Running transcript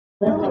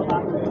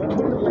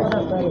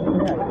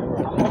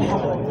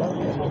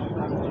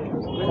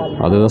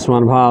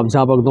आदेशमान भाव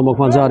झापक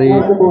दमकमा जारी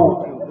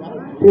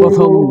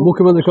प्रथम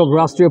मुख्यमन्त्री कप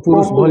राष्ट्रिय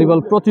पुरुष भलिबल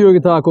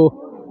प्रतियोगिताको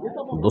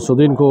दोस्रो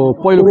दिनको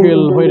पहिलो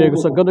खेल भइरहेको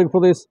छ गण्डकी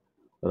प्रदेश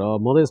र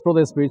मधेस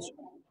प्रदेश बीच।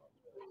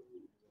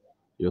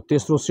 यो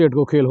तेस्रो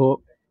सेटको खेल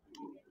हो।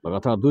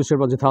 लगातार 2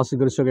 सेटमा जित हासिल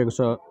गरिसकेको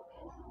छ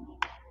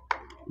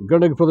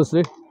गण्डकी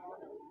प्रदेशले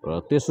र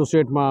तेस्रो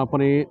सेटमा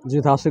पनि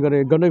जित हासिल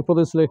गरे गण्डकी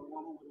प्रदेशले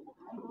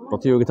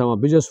प्रतियोगितामा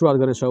विजय सुरुवात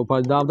गरेछ।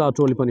 उपाधिदाता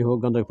टोली पनि हो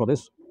गण्डकी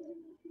प्रदेश।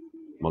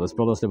 मधेस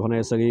प्रदेशले भने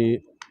यसअघि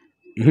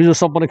हिजो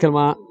सम्पन्न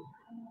खेलमा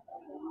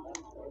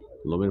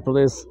लुम्बिनी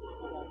प्रदेशसँग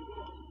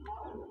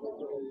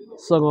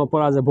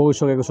पराजय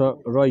भोगिसकेको छ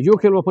र यो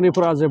खेलमा पनि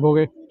पराजय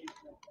भोगे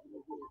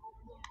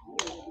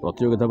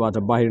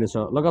प्रतियोगिताबाट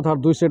बाहिरिनेछ। लगातार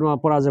 2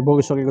 सेटमा पराजय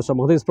भोगिसकेको छ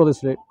मधेस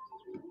प्रदेशले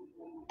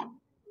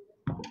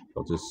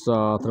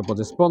 25-7 र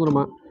 25-15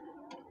 मा।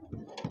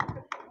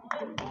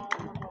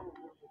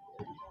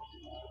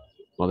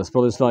 मधेस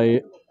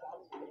प्रदेशलाई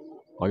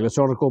अघिल्लो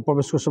चरणको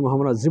प्रवेशको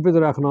सम्भावना जीवित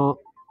राख्न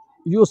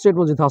यो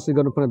सेटमा जित हासिल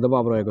गर्नुपर्ने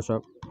दबाव रहेको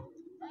छ,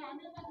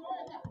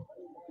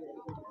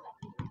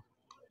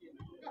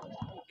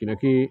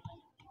 किनकि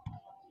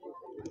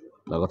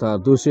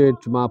लगातार 2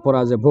 सेटमा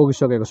पराजय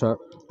भोगिसकेको छ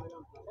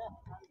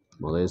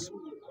मधेस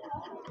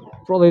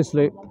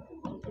प्रदेशले।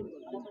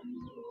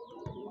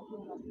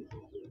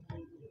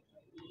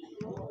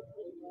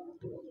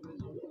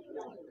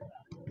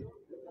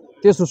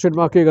 तेस्रो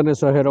सेटमा के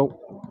गर्नेछ हेरौँ।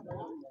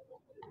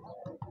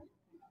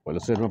 पहिलो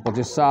सेटमा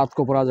 25-7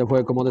 को पराजय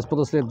भएको मधेस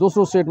प्रदेशले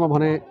दोस्रो सेटमा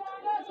भने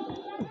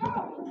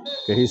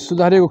केही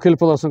सुधारिएको खेल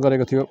प्रदर्शन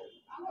गरेको थियो।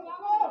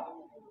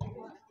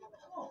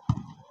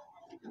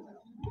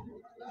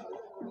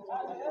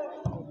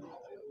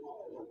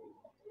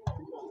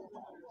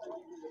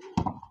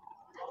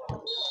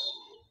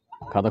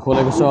 खाता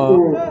खोलेको छ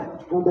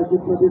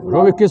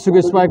रवि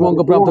केशुको स्पाइकमा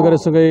अङ्क प्राप्त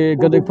गरेसँगै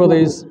गण्डकी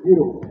प्रदेश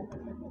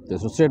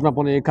तेस्रो सेटमा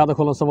पनि खाता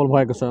खोल्न सफल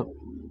भएको छ।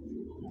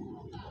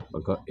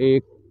 अङ्क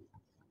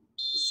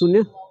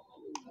 1-0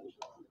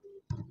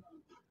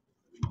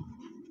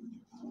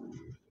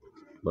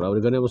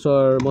 बराबरी गर्ने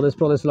अवसर मधेस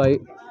प्रदेशलाई,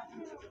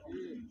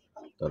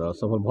 तर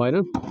सफल भएन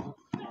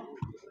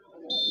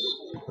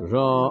र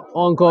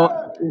अङ्क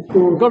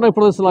गण्डकी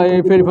प्रदेशलाई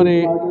फेरि पनि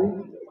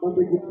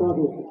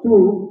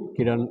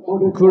किरण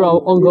खुराउ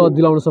अङ्क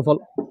दिलाउन सफल।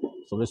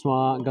 सर्भिसमा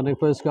गण्डकी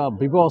प्रदेशका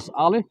विवश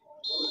आले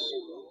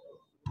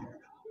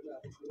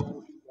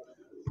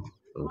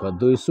अङ्क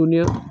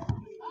 2-0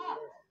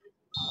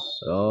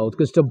 र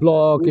उत्कृष्ट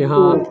ब्लक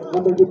यहाँ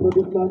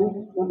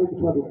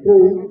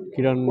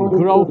किरण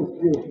खुराउ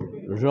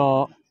र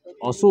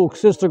अशोक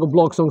श्रेष्ठको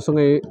ब्लक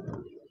सँगसँगै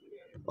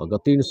अङ्क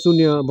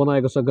 3-0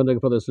 बनाएको छ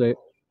गण्डकी प्रदेशले।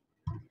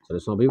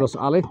 सर्भिसमा विवश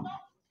आले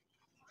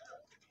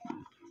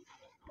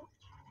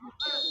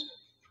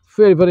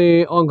फेरि पनि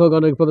अङ्क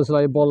गण्डकी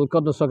प्रदेशलाई बल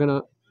कट्न सकेन।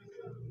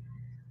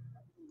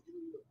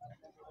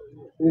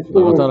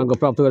 लगातार अङ्क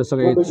प्राप्त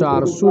गरिसके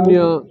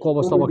 4-0 को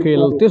अवस्थामा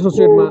खेल तेस्रो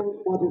सेटमा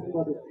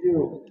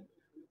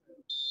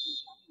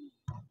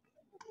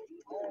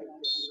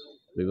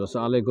विवश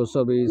आलेको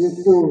सर्भिस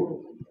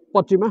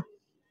पट्टीमा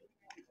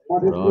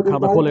र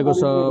खाता खोलेको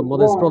छ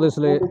मधेस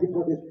प्रदेशले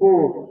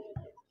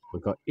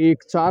अङ्क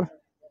 1-4।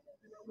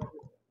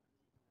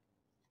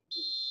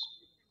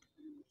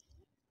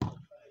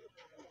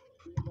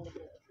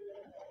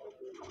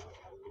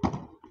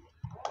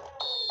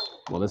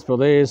 मधेस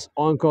प्रदेश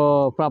अङ्क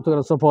प्राप्त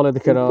गर्न सफल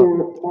यतिखेर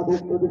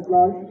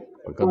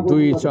अङ्क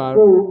 2-4।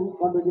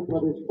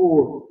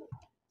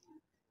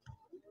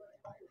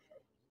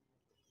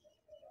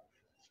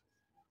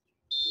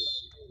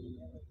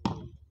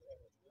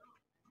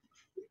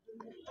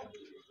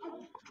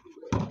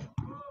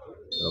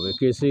 रवि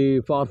केसी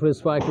पावरफुल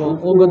स्पाइकमा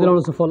अङ्क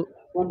दिलाउन सफल।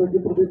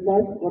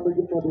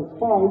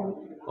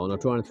 अन्डर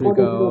 23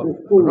 का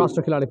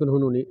राष्ट्रिय खेलाडी पनि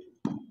हुन् उनी।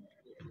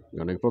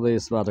 गण्डकी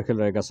प्रदेशबाट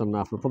खेलिरहेका छन्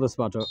आफ्नो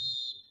प्रदेशबाट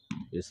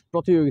यस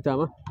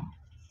प्रतियोगितामा।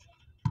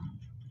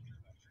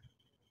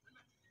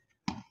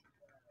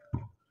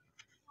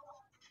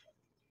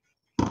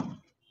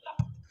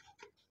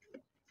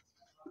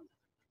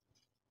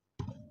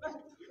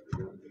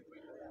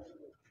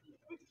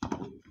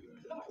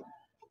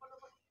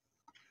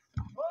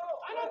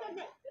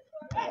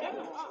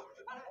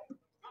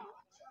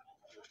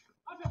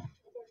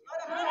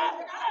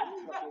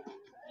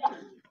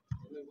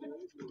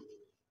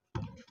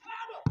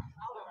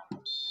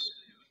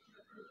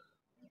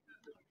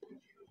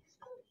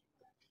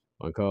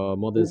 अङ्क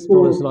मधेस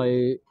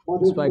प्रदेशलाई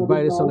स्पाइक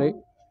बाहिरसँगै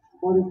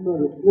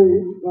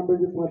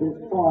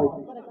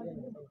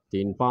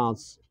 3-5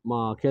 मा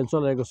खेल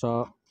चलिरहेको छ।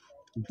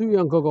 2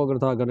 अङ्कको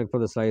अग्रता गण्डकी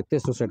प्रदेशलाई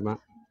तेस्रो सेटमा।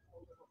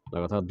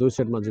 लगातार 2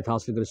 सेटमा जित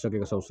हासिल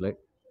गरिसकेको छ उसले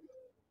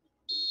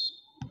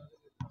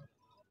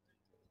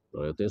र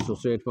तेस्रो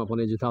सेटमा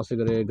पनि जित हासिल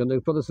गरे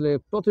गण्डकी प्रदेशले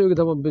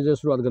प्रतियोगितामा विजय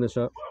सुरुवात गर्नेछ।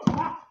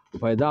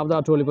 उपाधिदाता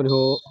टोली पनि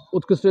हो।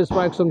 उत्कृष्ट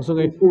स्पाइक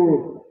सँगसँगै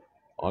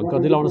अङ्क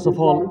दिलाउन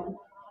सफल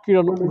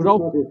किरण गुराउ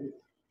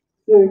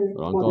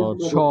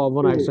अङ्क 6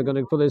 बनाएको छ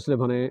गण्डकी प्रदेशले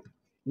भने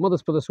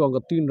मधेस प्रदेशको अङ्क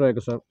 3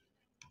 रहेको छ।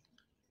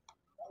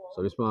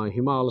 सर्भिसमा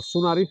हिमाल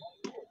सुनारी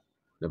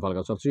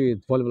नेपालका चर्चित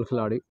भलिबल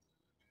खेलाडी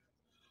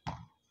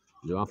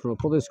जो आफ्नो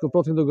प्रदेशको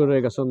प्रतिनिधित्व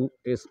गरिरहेका छन्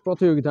यस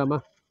प्रतियोगितामा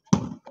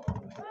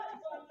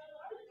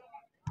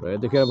र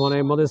यतिखेर भने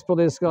मध्य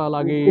प्रदेशका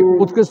लागि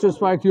उत्कृष्ट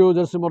स्पाइक थियो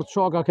जर्सी नम्बर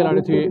 6 का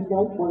खेलाडी थिए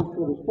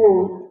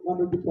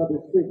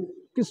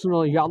कृष्ण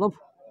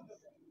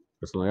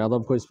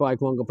यादवको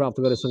स्पाइकमा अङ्क प्राप्त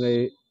गरेसँगै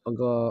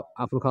अङ्क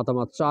आफ्नो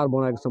खातामा 4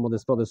 बनाएको छ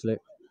मध्य प्रदेशले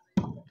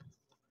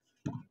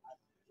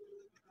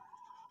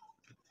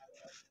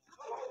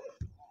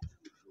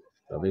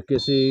रवि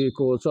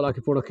केसीको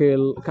चलाकीपूर्ण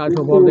खेल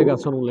कार्यक्रम बढ्दैका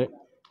छन् उनले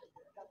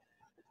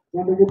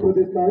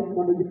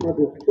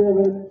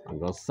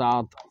अङ्क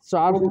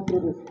 7-4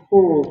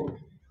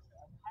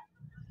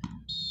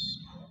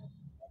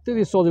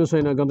 त्यति सजिलो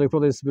छैन गण्डकी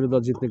प्रदेश विरुद्ध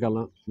जित निकाल्न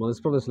मध्य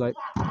प्रदेशलाई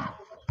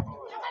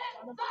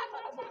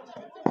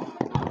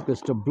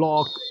उत्कृष्ट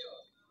ब्लक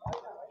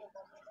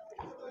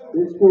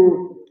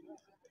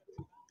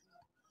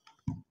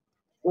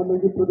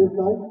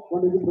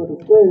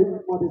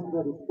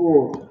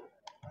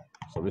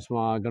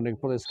सर्भिसमा गण्डकी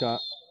प्रदेशका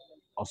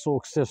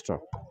अशोक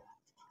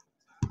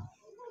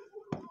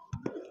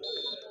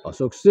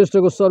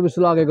श्रेष्ठको सर्भिस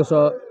लागेको छ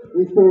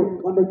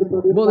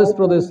मध्य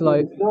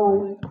प्रदेशलाई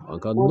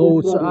अङ्क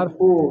 9-4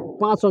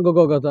 5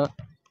 अङ्कको अग्रता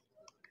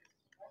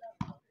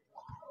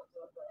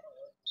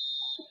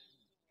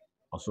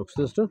अशोक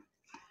श्रेष्ठ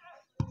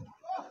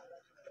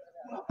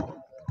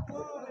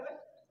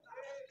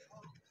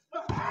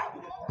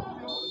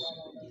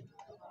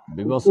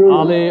विवश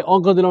आले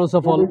अङ्क दिलाउन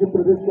सफल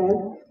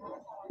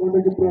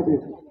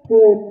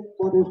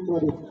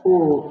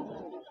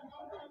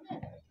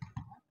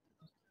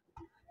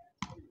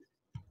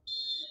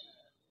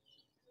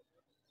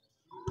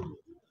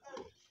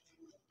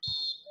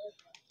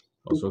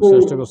अशोक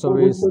श्रेष्ठको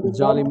सर्भिस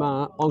जालीमा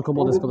अङ्क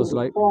मध्य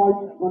प्रदेशलाई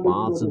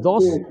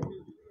 5-10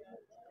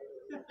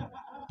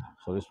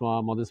 सर्भिसमा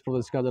मध्य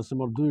प्रदेशका जर्सी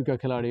नम्बर 2 का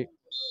खेलाडी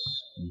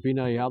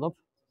विनय यादव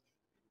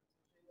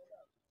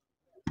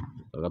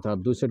लगातार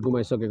 2 सेट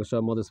गुमाइसकेको छ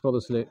मध्य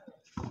प्रदेशले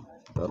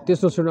र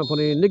तेस्रो सेटमा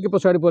पनि निकै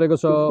पछाडि परेको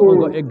छ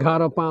अङ्क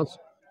 11-5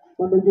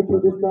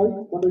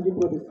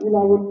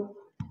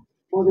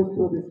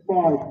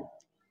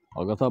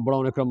 अग्रता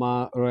बढाउने क्रममा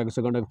रहेको छ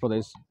गण्डकी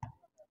प्रदेश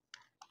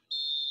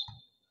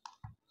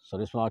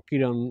सर्भिसमा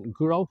किरण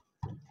गुराउ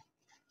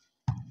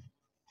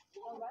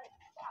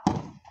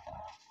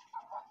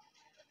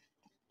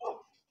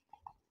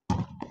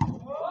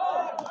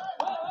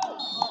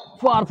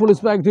पावरफुल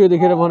स्पाइक थियो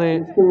देखेर भने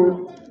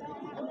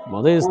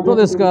मध्य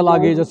प्रदेशका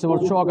लागि जर्सी नम्बर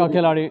 6 का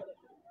खेलाडी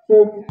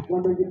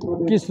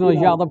कृष्ण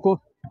यादवको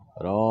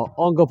र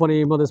अङ्क पनि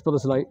मध्य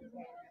प्रदेशलाई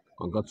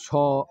अङ्क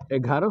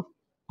 6-11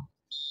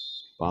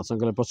 5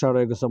 अङ्कले पछाडि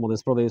रहेको छ मध्य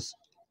प्रदेश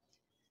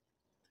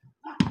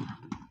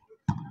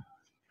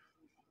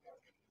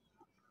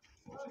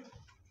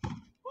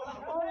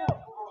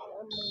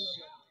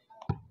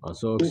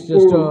अशोक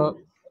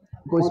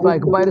श्रेष्ठको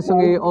स्पाइक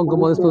बाहिरसँगै अङ्क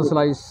मध्य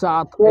प्रदेशलाई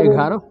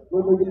 7-11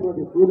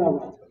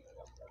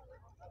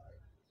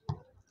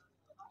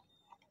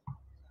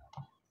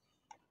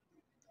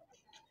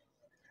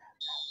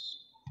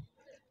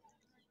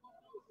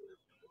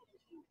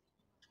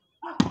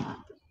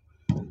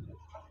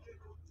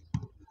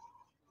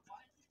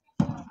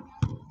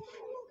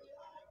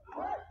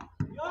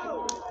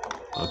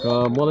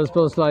 मध्य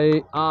प्रदेशलाई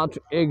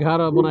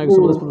 8-11 बनाएको छ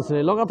मध्य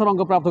प्रदेशले लगातार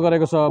अङ्क प्राप्त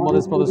गरेको छ मध्य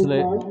प्रदेशले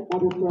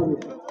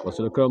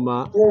पछिल्लो क्रममा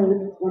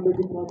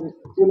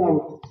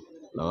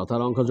लगातार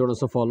अङ्क जोड्न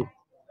सफल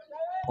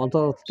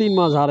अन्तर 3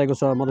 मा झारेको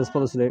छ मध्य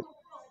प्रदेशले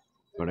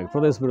गण्डकी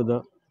प्रदेश विरुद्ध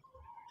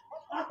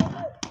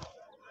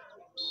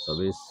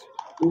सर्भिस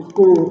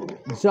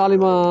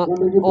जालीमा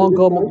अङ्क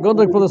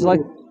गण्डकी प्रदेशलाई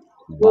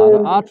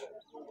 12-8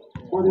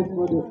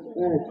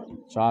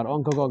 4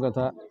 अङ्कको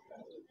अग्रता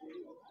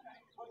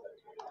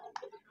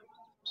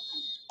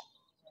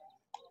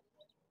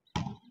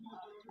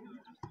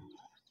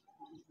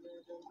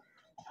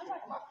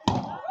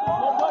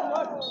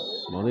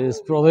मध्य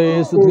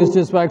प्रदेश उत्कृष्ट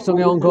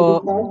स्पाइकसँगै अङ्क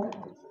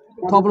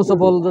थप्न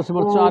सफल जर्सी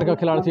नम्बर 4 का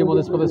खेलाडी थिए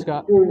मध्य प्रदेशका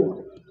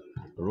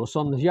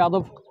रोशन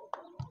यादव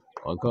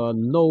अङ्क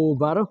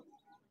 9-12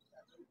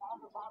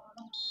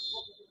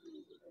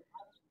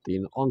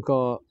 3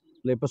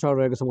 अङ्कले पछाडि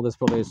रहेको छ मध्य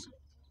प्रदेश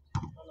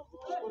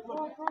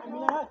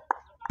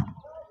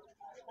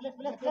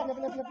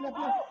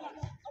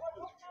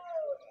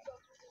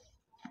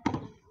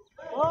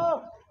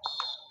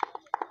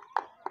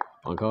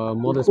अङ्क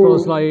मध्य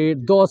प्रदेशलाई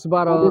 10-12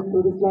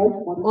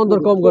 अन्तर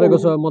कम गरेको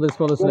छ मध्य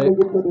प्रदेशले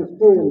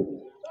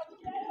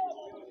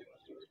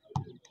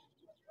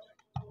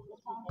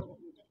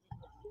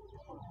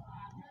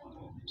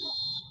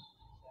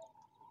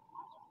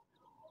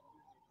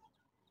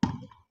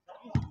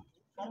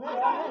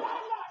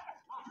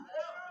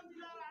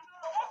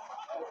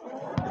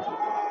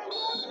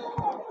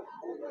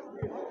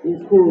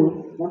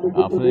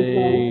आफ्नै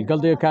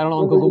गल्तीको कारण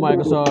अङ्क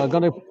गुमाएको छ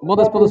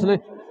मध्य प्रदेशले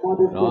र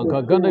अङ्क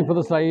गण्डकी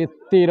प्रदेशलाई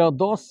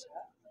 13-10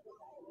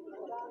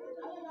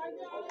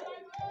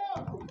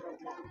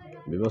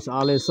 विवश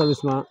आले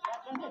सर्भिसमा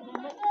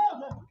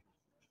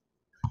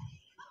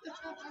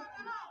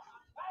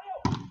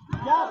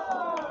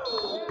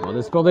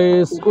मध्य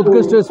प्रदेश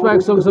उत्कृष्ट स्पाइक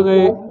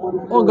सँगसँगै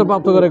अङ्क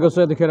प्राप्त गरेको छ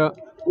यतिखेर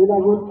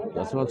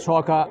जसमा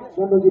 6 का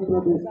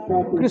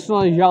कृष्ण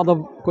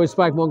यादवको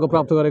स्पाइकमा अङ्क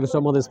प्राप्त गरेको छ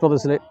मध्य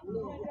प्रदेशले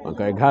अङ्क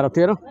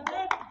 11-13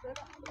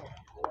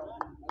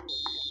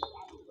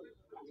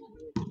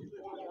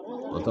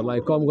 अन्तरलाई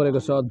कम गरेको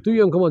छ 2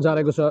 अङ्कमा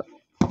झारेको छ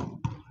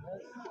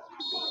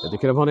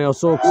यतिखेर भने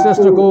अशोक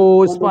श्रेष्ठको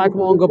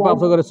स्पाइकमा अङ्क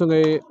प्राप्त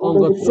गरेसँगै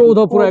अङ्क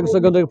 14 पुर्याएको छ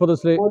गण्डकी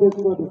प्रदेशले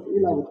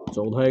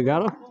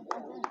 14-11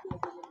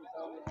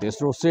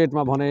 तेस्रो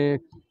सेटमा भने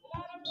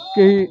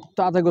केही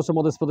तातेको छ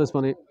मध्य प्रदेश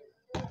पनि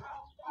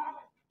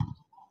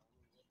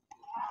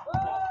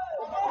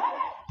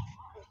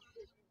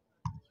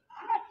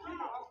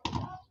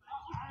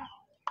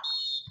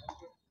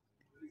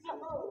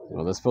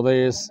मध्य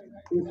प्रदेश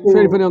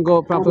फेरि पनि अङ्क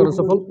प्राप्त गर्न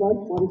सफल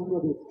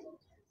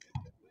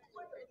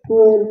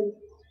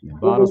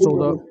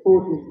 12-14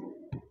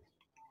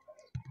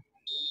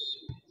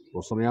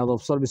 मौसम यादव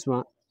सर्भिसमा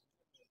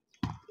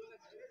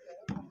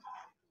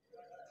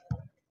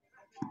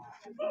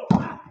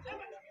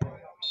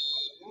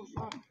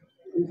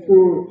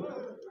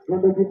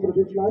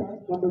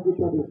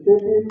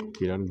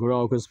किरण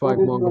गुरावको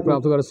स्पाइकमा अङ्क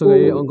प्राप्त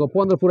गरेसँगै अङ्क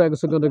 15 पुर्याएको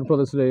छ गण्डकी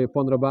प्रदेशले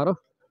 15-12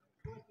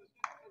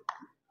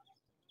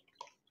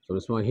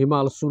 सर्भिसमा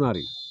हिमाल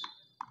सुनारी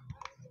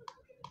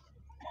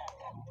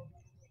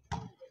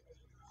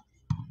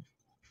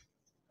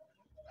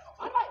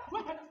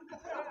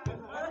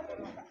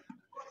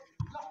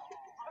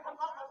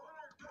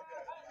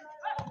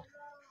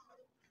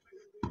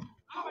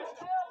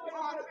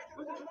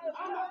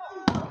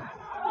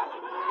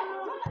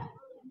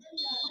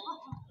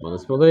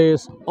मध्य प्रदेश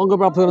अङ्क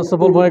प्राप्त गर्न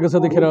सफल भएको छ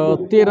यतिखेर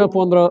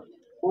 13-15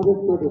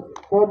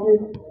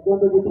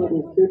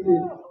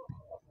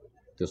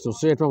 तेस्रो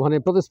सेटमा भने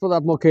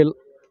प्रतिस्पर्धात्मक खेल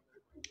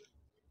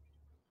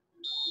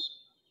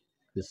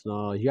कृष्ण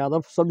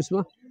यादव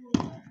सर्भिसमा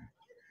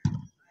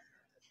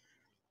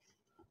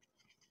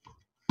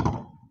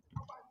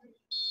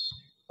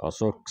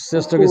अशोक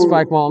श्रेष्ठको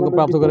स्पाइकमा अङ्क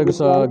प्राप्त गरेको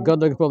छ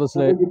गण्डकी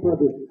प्रदेशले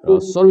र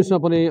सर्भिसमा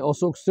पनि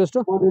अशोक श्रेष्ठ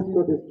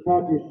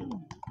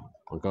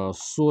अङ्क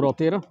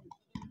 16-13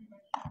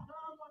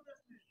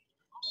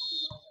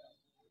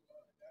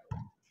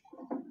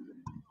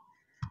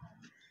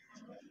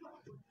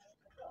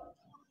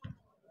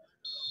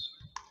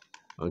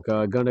 अङ्क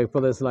गण्डकी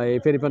प्रदेशलाई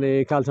फेरि पनि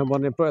कालछाम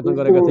बन्ने प्रयत्न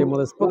गरेका थिए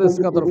मध्य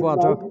प्रदेशका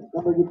तर्फबाट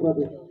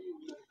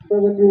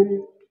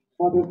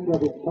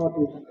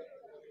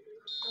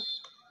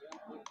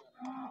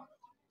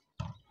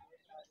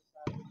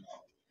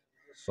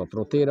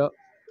 17-13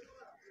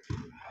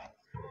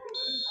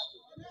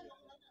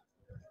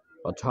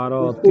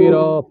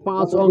 18-13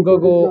 5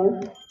 अङ्कको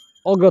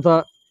अग्रता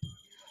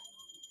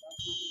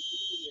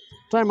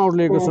टाइम आउट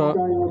लिएको छ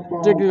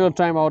टेक्निकल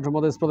टाइम आउट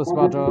मध्य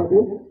प्रदेशबाट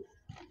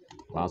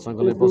 5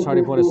 अङ्कले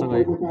पछाडि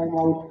परेसँगै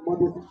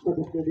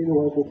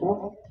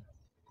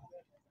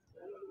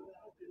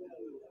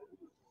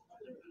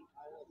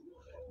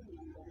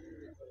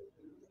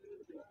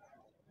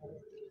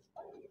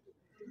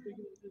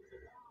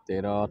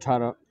तेह्र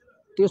 18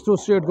 तेस्रो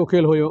सेटको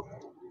खेल हो यो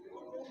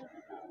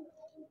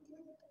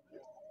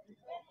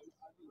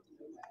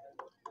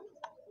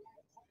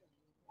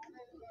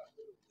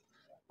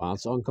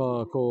पाँच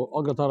अङ्कको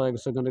अग्रता रहेको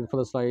छ गण्डकी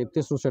प्रदेशलाई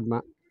तेस्रो सेटमा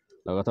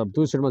लगातार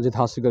 2 सेटमा जित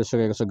हासिल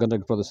गरिसकेको छ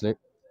गण्डकी प्रदेशले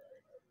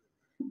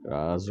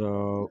आज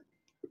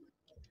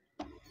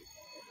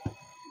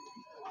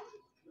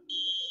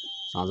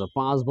साँझ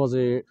 5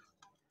 बजे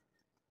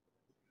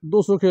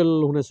दोस्रो खेल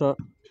हुनेछ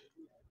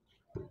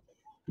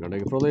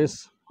गण्डकी प्रदेश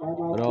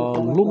र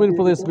लुम्बिनी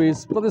प्रदेश बीच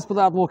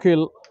प्रतिस्पर्धात्मक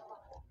खेल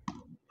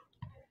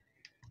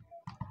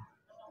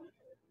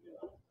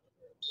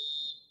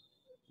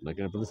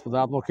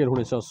प्रतिस्पर्धात्मक खेल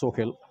हुनेछ सो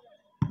खेल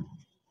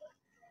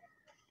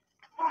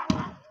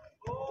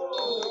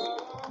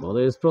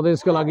मध्य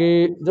प्रदेशका लागि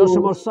जर्सी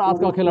नम्बर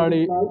 7 का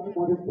खेलाडी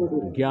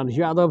ज्ञान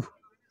यादव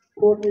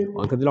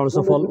अङ्क दिलाउन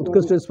सफल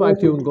उत्कृष्ट स्पाइक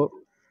थियो उनको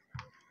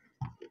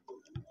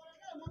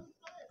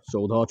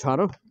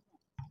 14-18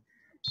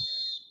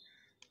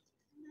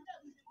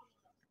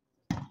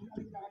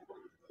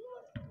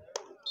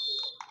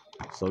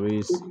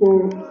 सर्भिस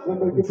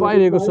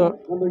फाइलिएको छ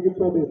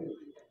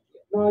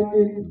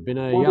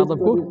विनय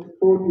यादवको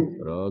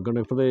र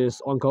गण्डकी प्रदेश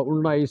अङ्क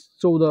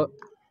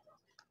 19-14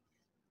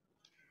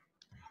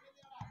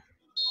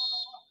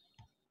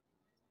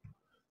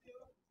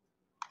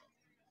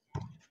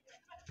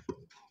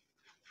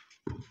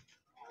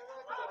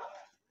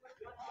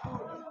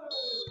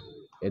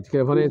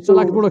 यतिखेर भने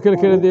चलाकीपूर्ण खेल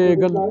खेलिदिए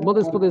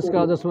मध्य प्रदेशका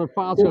जसमा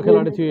 5 का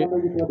खेलाडी थिए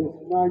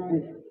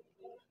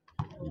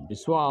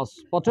विश्वास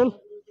पटेल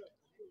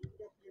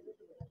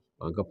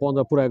अङ्क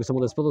 15 पुर्याएको छ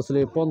मध्य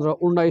प्रदेशले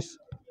 15-19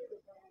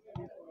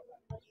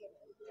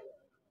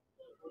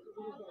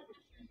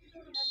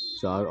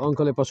 4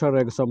 अङ्कले पछाडि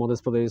रहेको छ मध्य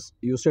प्रदेश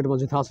यो सेटमा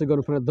जित हासिल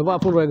गर्नुपर्ने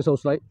दबावपूर्ण रहेको छ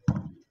उसलाई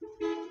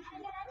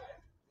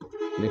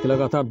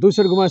लगातार 2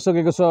 सेट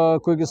गुमाइसकेको छ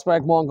क्विक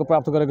स्पाइकमा अङ्क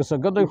प्राप्त गरेको छ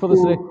गण्डकी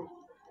प्रदेशले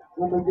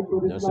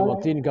जसमा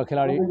 3 का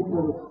खेलाडी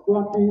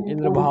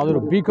इन्द्र बहादुर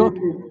बिक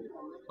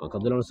अङ्क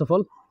दिलाउन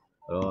सफल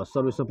र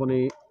सर्भिसमा पनि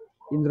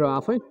इन्द्र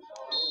आफै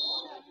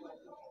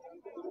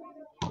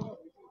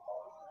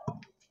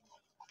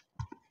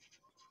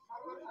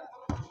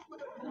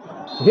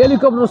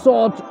हेलिकप्टर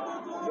शट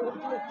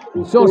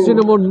जर्सी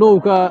नम्बर 9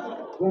 का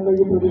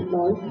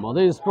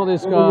मध्य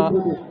प्रदेशका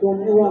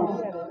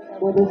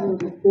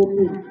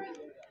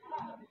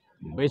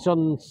बेचन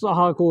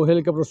शाहको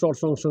हेलिकप्टर शट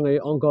सँगसँगै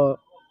अङ्क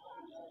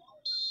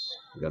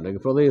गण्डकी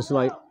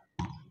प्रदेशलाई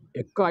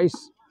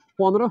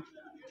 21-15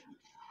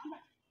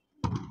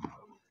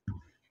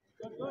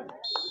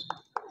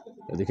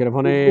 यतिखेर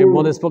भने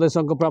मध्य प्रदेश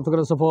अङ्क प्राप्त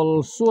गर्न सफल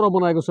 16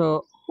 बनाएको छ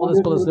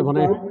मध्य प्रदेशले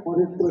भने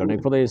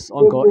गण्डकी प्रदेश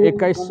अङ्क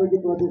 21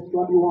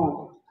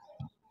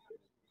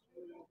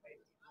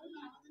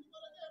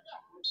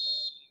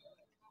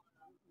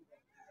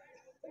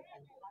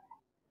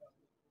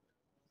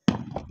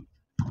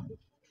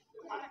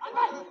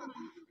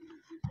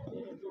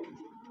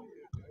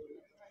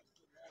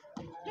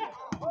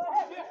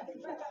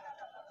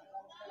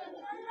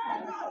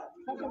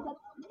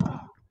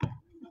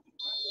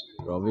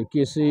 रवि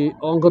केसी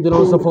अङ्क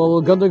दिलाउन सफल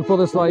गण्डकी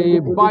प्रदेशलाई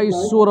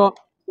 22-16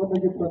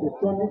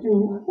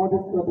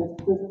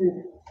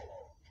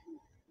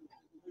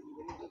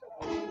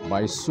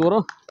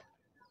 22-16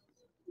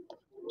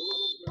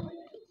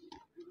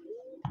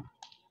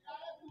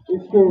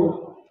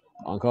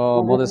 अङ्क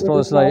मध्य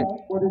प्रदेशलाई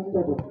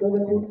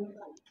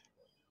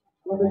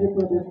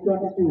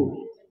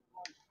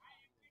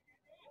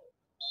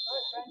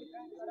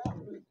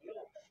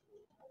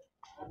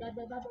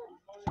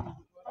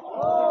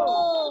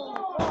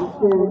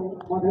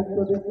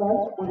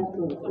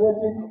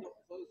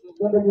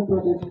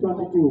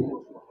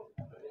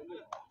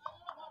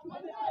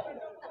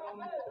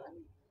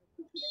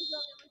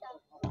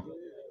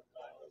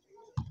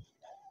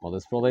मध्य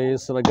प्रदेश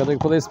र गण्डकी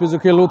प्रदेश बीचको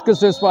खेल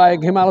उत्कृष्ट स्पाइक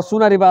हिमाल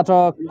सुनारीबाट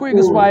क्विक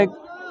स्पाइक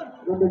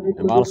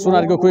हिमाल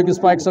सुनारीको क्विक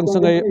स्पाइक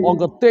सँगसँगै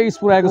अङ्क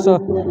 23 पुर्याएको छ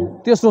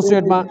तेस्रो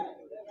सेटमा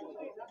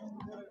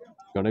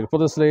गण्डकी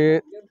प्रदेशले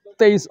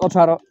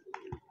 23-18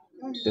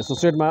 तेस्रो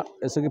सेटमा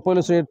यसअघि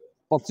पहिलो सेट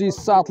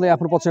 25-7 ले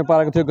आफ्नो पक्षमा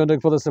पारेको थियो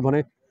गण्डकी प्रदेशले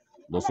भने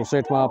दोस्रो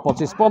सेटमा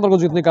 25-15 को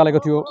जित निकालेको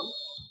थियो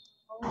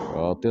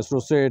र तेस्रो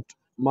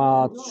सेटमा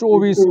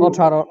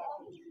 24-18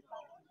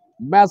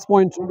 म्याच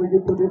पोइन्ट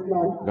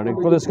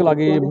गण्डकी प्रदेशको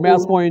लागि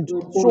म्याच पोइन्ट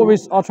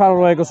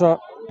 24-18 रहेको छ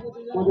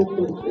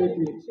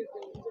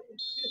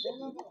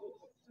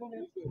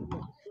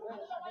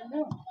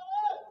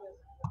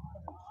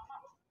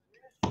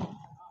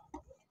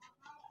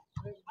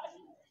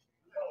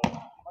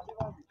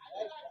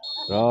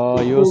र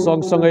यो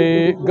सँगसँगै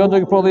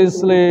गण्डकी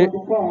प्रदेशले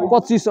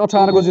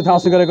 25-18 को जित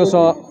हासिल गरेको छ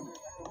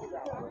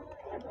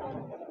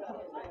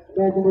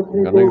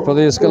गण्डकी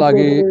प्रदेशका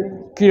लागि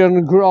किरण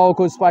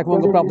गुरावको स्पाइकमा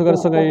अङ्क प्राप्त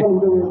गरेसँगै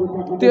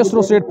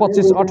तेस्रो सेट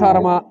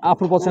 25-18 मा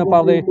आफ्नो पक्षमा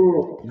पार्दै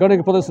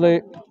गण्डकी प्रदेशले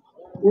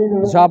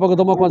झापाको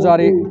दमकमा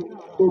जारी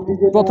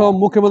प्रथम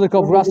मुख्यमन्त्री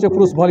कप राष्ट्रिय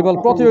पुरुष भलिबल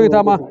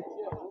प्रतियोगितामा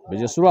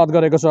विजय सुरुवात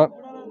गरेको छ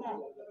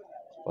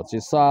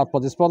 25-7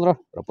 25-15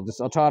 र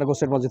 25-18 को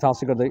सेटमा जित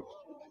हासिल गर्दै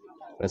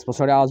यस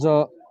पछाडि आज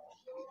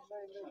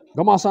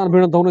घमासान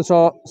भिडन्त हुनेछ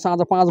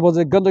साँझ 5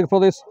 बजे गण्डकी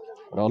प्रदेश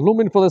र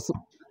लुम्बिनी प्रदेश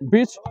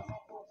बीच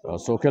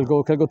सो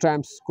खेलको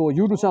टाइम्सको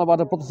युट्युब च्यानलबाट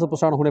प्रत्यक्ष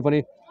प्रसारण हुने पनि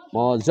म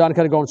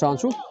जानकारी गराउन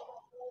चाहन्छु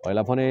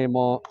पहिला भने म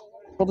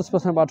प्रत्यक्ष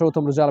प्रसारणबाट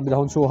उत्तम रिजाल बिदा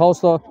हुन्छु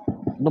हवस् त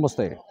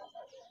नमस्ते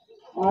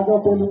आज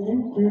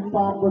बेलुकी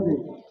 5 बजे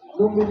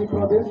लुम्बिनी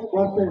प्रदेश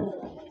वर्सेस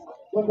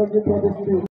गण्डकी प्रदेश